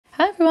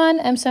Hi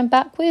everyone, so I'm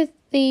back with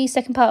the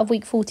second part of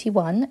week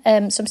 41.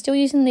 So I'm still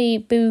using the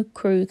Boo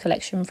Crew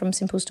collection from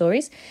Simple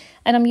Stories,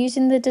 and I'm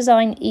using the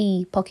Design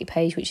E pocket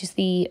page, which is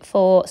the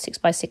 4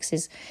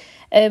 6x6s.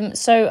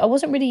 So I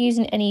wasn't really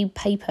using any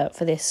paper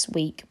for this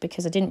week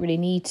because I didn't really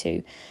need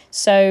to.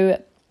 So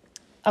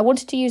I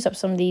wanted to use up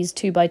some of these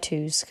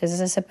 2x2s because,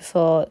 as I said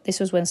before, this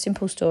was when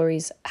Simple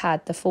Stories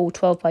had the full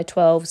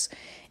 12x12s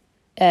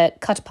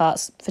cut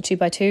aparts for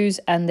 2x2s,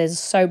 and there's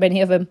so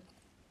many of them.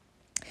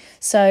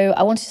 So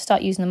I wanted to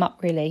start using them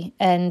up really,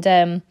 and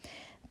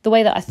the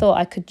way that I thought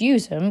I could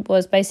use them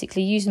was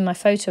basically using my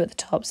photo at the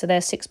top, so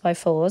they're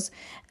 6x4s,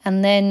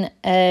 and then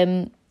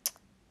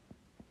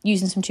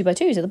using some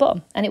 2x2s at the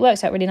bottom, and it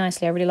works out really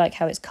nicely. I really like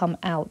how it's come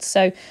out.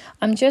 So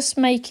I'm just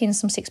making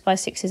some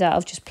 6x6s out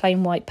of just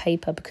plain white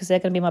paper because they're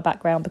going to be my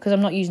background, because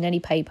I'm not using any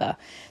paper.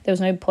 There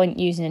was no point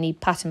using any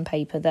pattern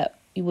paper that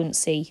you wouldn't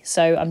see,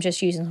 so I'm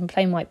just using some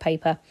plain white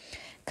paper,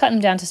 cutting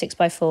them down to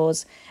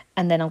 6x4s,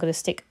 and then I'm going to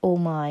stick all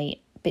my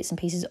bits and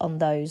pieces on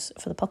those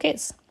for the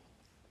pockets.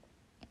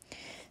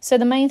 So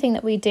the main thing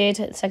that we did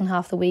at the second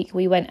half of the week,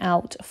 we went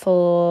out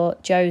for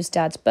Joe's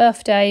dad's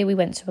birthday. We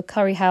went to a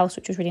curry house,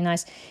 which was really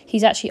nice.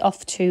 He's actually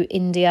off to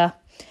India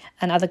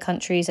and other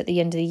countries at the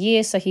end of the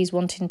year, so he's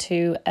wanting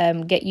to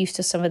get used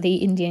to some of the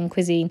Indian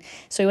cuisine.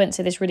 So we went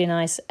to this really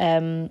nice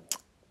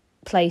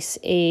place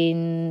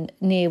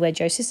near where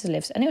Joe's sister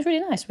lives, and it was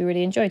really nice. We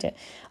really enjoyed it.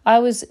 I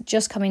was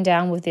just coming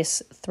down with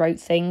this throat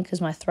thing because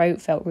my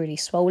throat felt really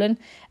swollen,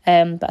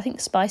 but I think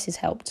the spices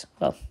helped.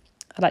 Well,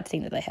 I'd like to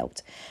think that they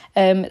helped.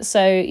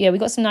 So yeah, we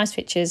got some nice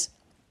pictures.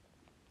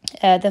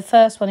 The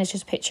first one is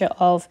just a picture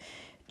of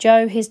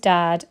Joe, his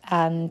dad,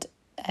 and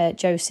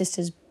Joe's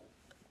sister's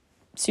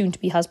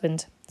soon-to-be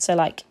husband. So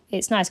like,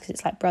 it's nice because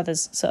it's like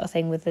brothers sort of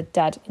thing with the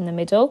dad in the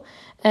middle.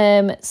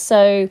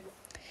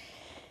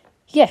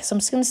 Yes, I'm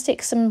just going to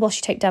stick some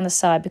washi tape down the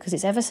side because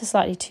it's ever so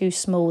slightly too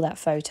small, that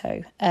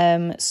photo.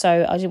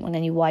 So I didn't want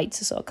any white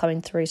to sort of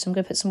coming through. So I'm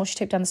going to put some washi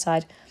tape down the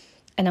side,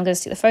 and I'm going to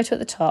stick the photo at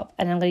the top,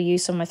 and I'm going to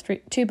use some of my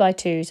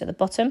 2x2s at the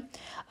bottom.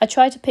 I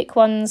tried to pick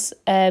ones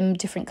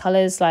different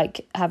colours,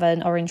 like have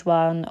an orange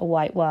one, a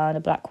white one,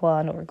 a black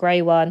one, or a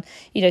grey one,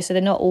 you know, so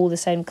they're not all the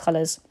same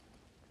colours.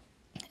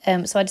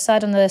 So I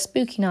decided on the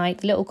spooky night,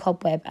 the little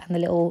cobweb and the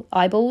little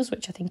eyeballs,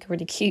 which I think are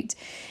really cute.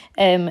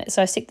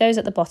 So I stick those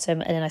at the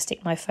bottom, and then I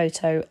stick my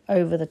photo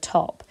over the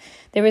top.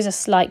 There is a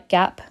slight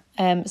gap,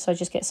 so I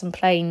just get some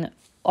plain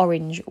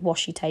orange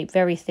washi tape,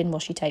 very thin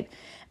washi tape,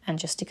 and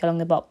just stick along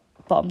the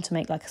bottom to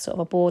make like a sort of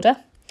a border.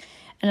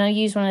 And I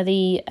use one of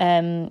the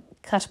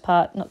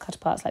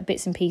like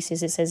bits and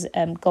pieces. It says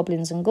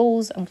goblins and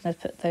ghouls. I'm going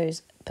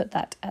to put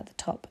that at the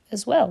top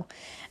as well.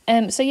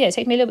 So yeah, it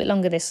takes me a little bit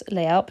longer, this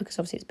layout, because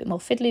obviously it's a bit more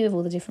fiddly with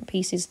all the different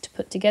pieces to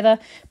put together,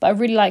 but I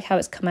really like how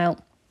it's come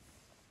out,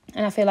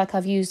 and I feel like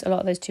I've used a lot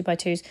of those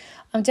 2x2s.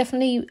 I'm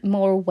definitely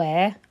more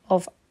aware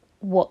of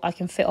what I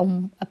can fit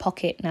on a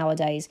pocket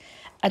nowadays.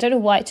 I don't know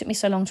why it took me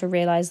so long to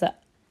realise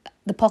that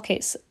the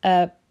pockets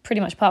are pretty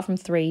much, apart from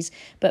 3s,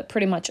 but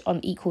pretty much on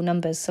equal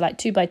numbers. So like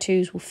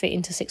 2x2s will fit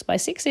into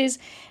 6x6s,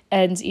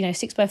 and you know,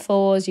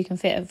 6x4s you can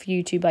fit a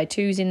few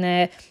 2x2s in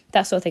there,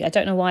 that sort of thing. I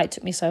don't know why it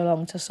took me so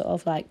long to sort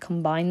of like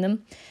combine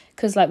them,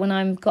 because like when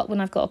I've got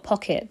a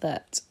pocket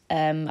that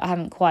I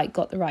haven't quite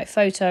got the right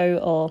photo,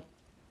 or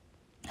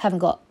haven't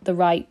got the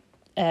right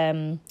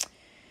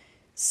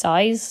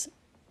size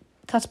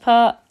cut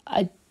apart,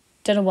 I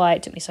don't know why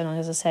it took me so long,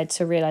 as I said,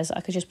 to realise that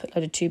I could just put a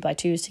load of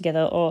 2x2s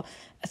together, or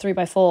a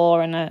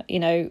 3x4 and a, you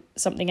know,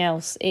 something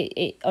else.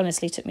 It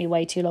honestly took me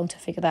way too long to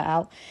figure that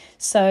out.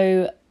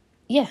 So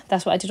yeah,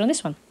 that's what I did on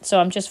this one. So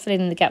I'm just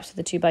filling in the gaps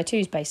with the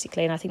 2x2s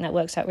basically, and I think that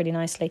works out really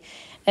nicely.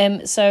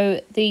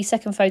 So the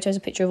second photo is a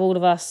picture of all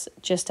of us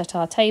just at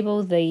our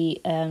table. The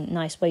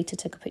nice waiter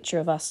took a picture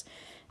of us,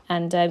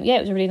 and yeah,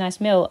 it was a really nice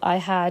meal. I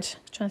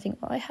think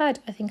I had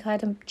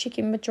a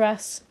chicken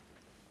madras.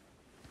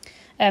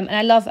 And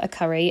I love a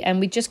curry, and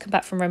we'd just come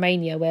back from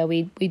Romania where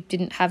we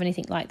didn't have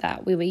anything like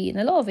that. We were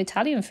eating a lot of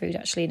Italian food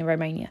actually in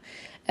Romania,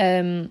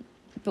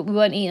 but we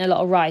weren't eating a lot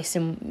of rice,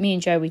 and me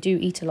and Joe, we do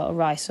eat a lot of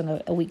rice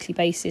on a weekly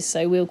basis,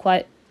 so we were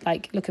quite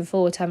like looking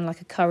forward to having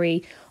like a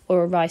curry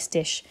or a rice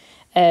dish.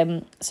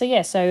 So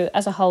yeah, so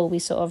as a whole we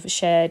sort of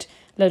shared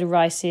a load of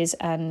rices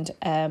and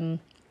naan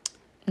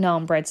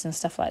breads and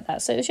stuff like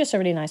that, so it was just a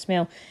really nice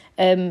meal.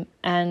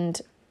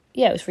 And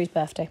yeah, it was for his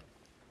birthday,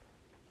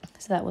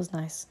 so that was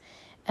nice.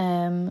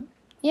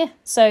 Yeah,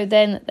 so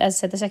then, as I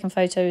said, the second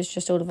photo is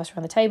just all of us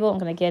around the table. I'm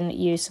going to again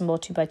use some more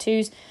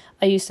 2x2s.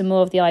 I used some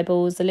more of the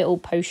eyeballs, the little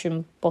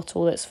potion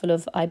bottle that's full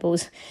of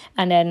eyeballs,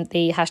 and then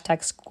the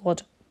hashtag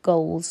squad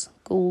ghouls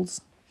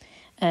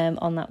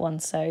on that one.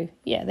 So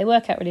yeah, they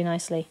work out really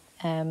nicely.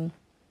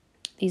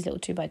 These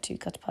little 2x2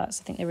 cut aparts,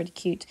 I think they're really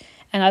cute,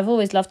 and I've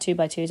always loved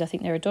 2x2s. I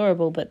think they're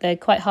adorable, but they're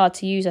quite hard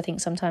to use. I think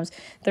sometimes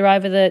they're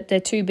either they're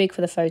too big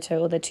for the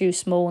photo, or they're too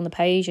small on the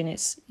page, and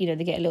it's, you know,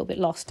 they get a little bit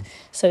lost.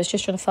 So it's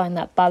just trying to find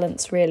that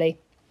balance really.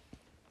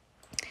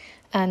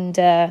 And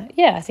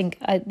yeah, I think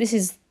this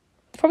is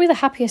probably the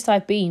happiest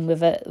I've been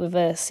with a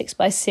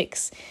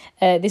 6x6,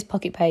 this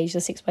pocket page, the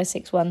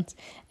 6x6 ones.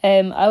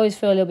 I always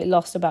feel a little bit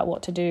lost about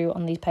what to do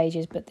on these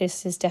pages, but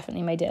this has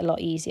definitely made it a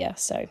lot easier.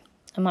 So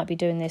I might be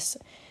doing this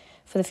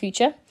for the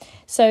future.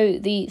 So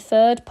the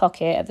third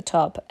pocket at the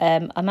top,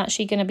 I'm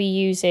actually going to be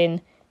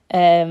using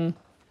 2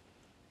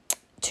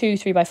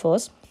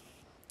 3x4s.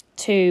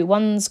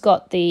 One's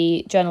got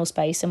the journal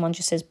space and one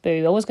just says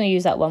boo. I was going to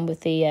use that one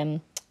with the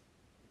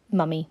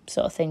mummy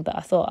sort of thing, but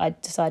I thought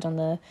I'd decide on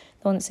the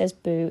one that says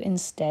boo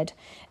instead.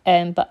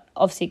 But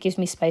obviously it gives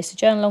me space to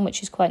journal on,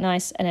 which is quite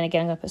nice. And then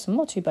again, I'm going to put some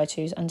more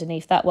 2x2s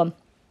underneath that one.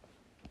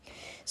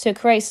 So it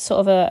creates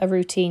sort of a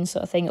routine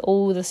sort of thing.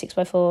 All the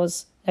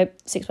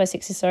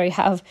 6x6s, sorry,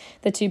 have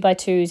the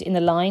 2x2s in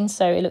the line,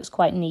 so it looks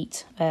quite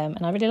neat. And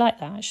I really like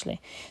that,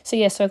 actually. So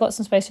yeah, so I got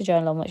some space to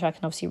journal on, which I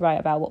can obviously write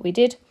about what we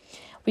did.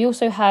 We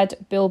also had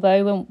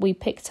Bilbo when we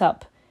picked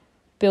up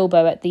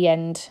Bilbo at the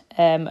end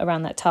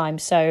around that time.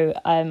 So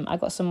I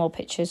got some more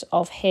pictures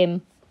of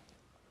him.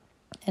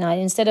 And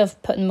instead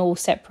of putting them all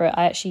separate,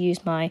 I actually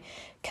used my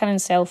Canon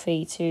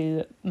selfie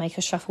to make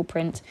a shuffle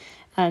print.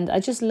 And I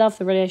just love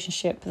the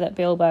relationship that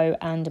Bilbo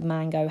and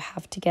Mango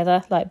have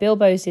together. Like,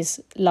 Bilbo's this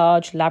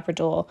large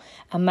Labrador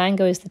and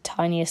Mango is the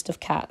tiniest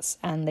of cats,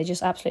 and they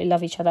just absolutely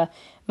love each other.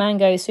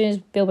 Mango, as soon as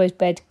Bilbo's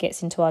bed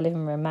gets into our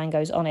living room,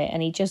 Mango's on it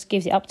and he just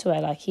gives it up to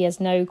her. Like, he has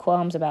no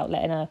qualms about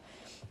letting her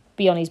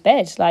be on his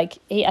bed. Like,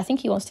 I think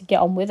he wants to get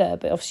on with her,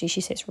 but obviously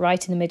she sits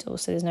right in the middle,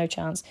 so there's no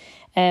chance.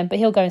 But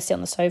he'll go and sit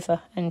on the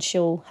sofa and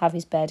she'll have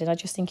his bed, and I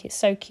just think it's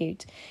so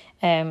cute.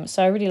 So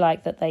I really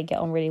like that they get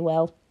on really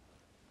well.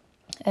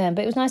 But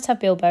it was nice to have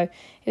Bilbo.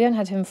 We haven't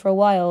had him for a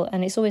while,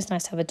 and it's always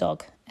nice to have a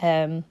dog.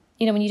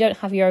 You know, when you don't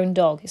have your own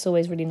dog, it's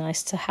always really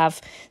nice to have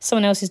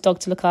someone else's dog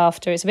to look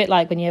after. It's a bit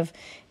like when you have,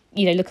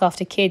 you know, look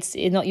after kids.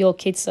 It's not your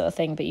kids sort of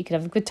thing, but you can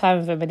have a good time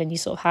with them and then you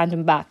sort of hand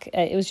them back.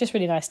 It was just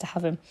really nice to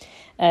have him.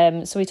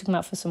 So we took him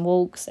out for some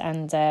walks,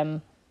 and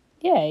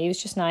yeah, he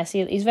was just nice.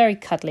 He's very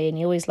cuddly and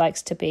he always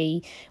likes to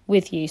be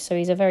with you. So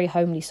he's a very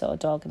homely sort of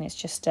dog, and it's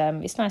just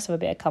it's nice to have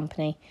a bit of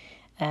company.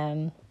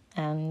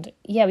 And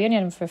yeah, we only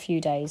had him for a few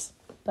days,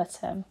 but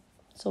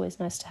it's always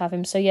nice to have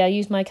him. So yeah, I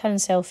used my Canon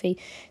selfie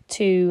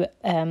to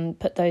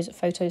put those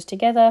photos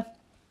together.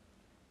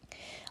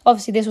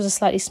 Obviously, this was a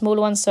slightly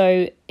smaller one,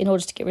 so in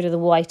order to get rid of the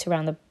white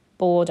around the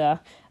border,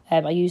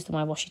 I used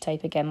my washi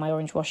tape again, my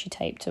orange washi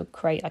tape, to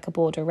create like a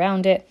border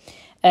around it.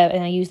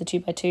 And I used the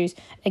 2x2s.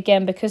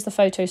 Again, because the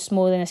photo is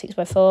smaller than a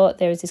 6x4,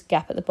 there is this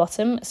gap at the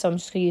bottom, so I'm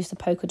just going to use the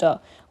polka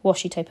dot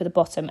washi tape at the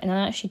bottom. And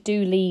I actually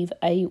do leave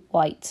a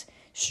white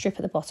strip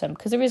at the bottom,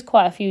 because there is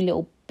quite a few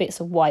little bits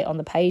of white on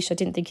the page, so I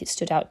didn't think it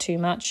stood out too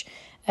much.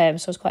 So I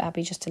was quite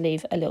happy just to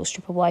leave a little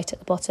strip of white at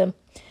the bottom.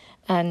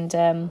 And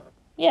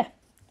yeah,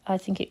 I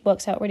think it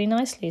works out really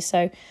nicely.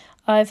 So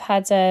I've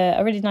had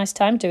a really nice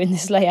time doing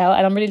this layout,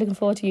 and I'm really looking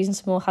forward to using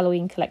some more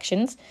Halloween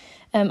collections.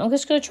 I'm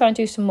just going to try and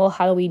do some more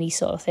Halloween-y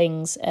sort of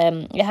things.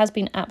 It has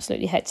been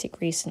absolutely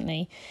hectic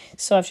recently,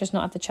 so I've just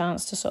not had the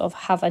chance to sort of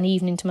have an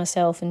evening to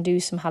myself and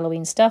do some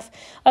Halloween stuff.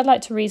 I'd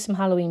like to read some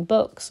Halloween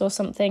books or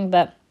something,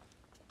 but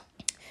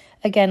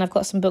again, I've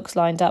got some books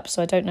lined up,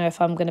 so I don't know if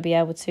I'm going to be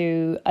able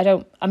to.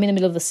 I'm in the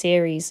middle of the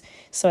series,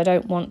 so I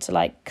don't want to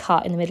like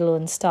cut in the middle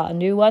and start a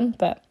new one,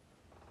 but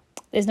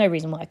there's no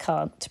reason why I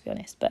can't, to be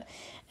honest. But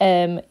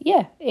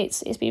yeah,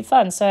 it's been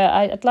fun. So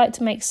I'd like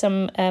to make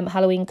some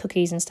Halloween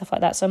cookies and stuff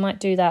like that. So I might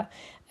do that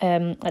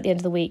at the end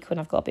of the week when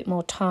I've got a bit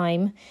more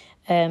time,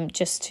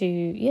 just to,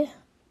 yeah.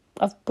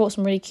 I've bought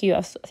some really cute,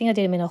 I think I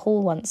did them in a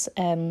haul once,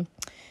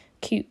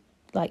 cute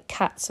like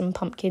cats and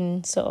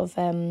pumpkin sort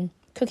of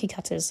cookie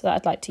cutters that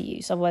I'd like to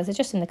use. Otherwise they're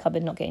just in the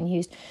cupboard not getting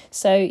used.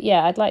 So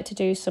yeah, I'd like to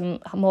do some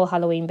more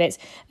Halloween bits,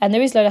 and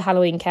there is a load of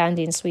Halloween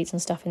candy and sweets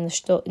and stuff in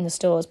the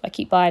stores, but I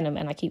keep buying them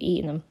and I keep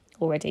eating them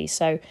already.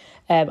 So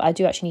I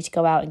do actually need to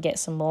go out and get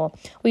some more.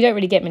 We don't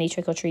really get many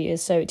trick-or-treaters,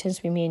 so it tends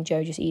to be me and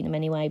Joe just eating them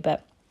anyway,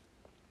 but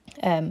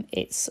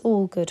it's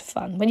all good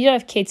fun. When you don't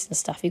have kids and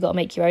stuff, you've got to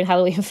make your own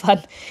Halloween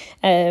fun.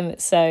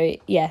 So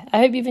yeah, I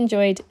hope you've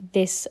enjoyed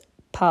this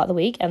part of the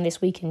week and this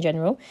week in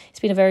general.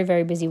 It's been a very,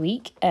 very busy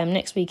week.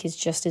 Next week is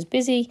just as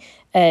busy,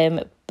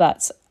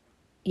 but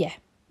yeah,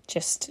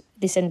 just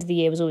this end of the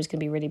year was always going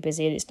to be really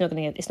busy, and it's not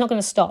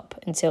going to stop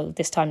until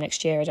this time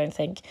next year, I don't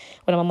think,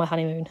 when I'm on my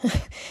honeymoon.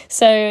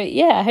 So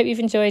yeah, I hope you've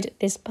enjoyed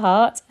this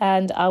part,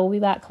 and I will be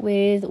back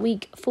with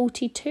week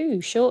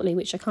 42 shortly,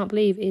 which I can't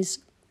believe is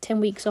 10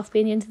 weeks off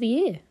being the end of the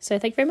year. So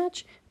thank you very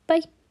much.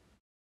 Bye.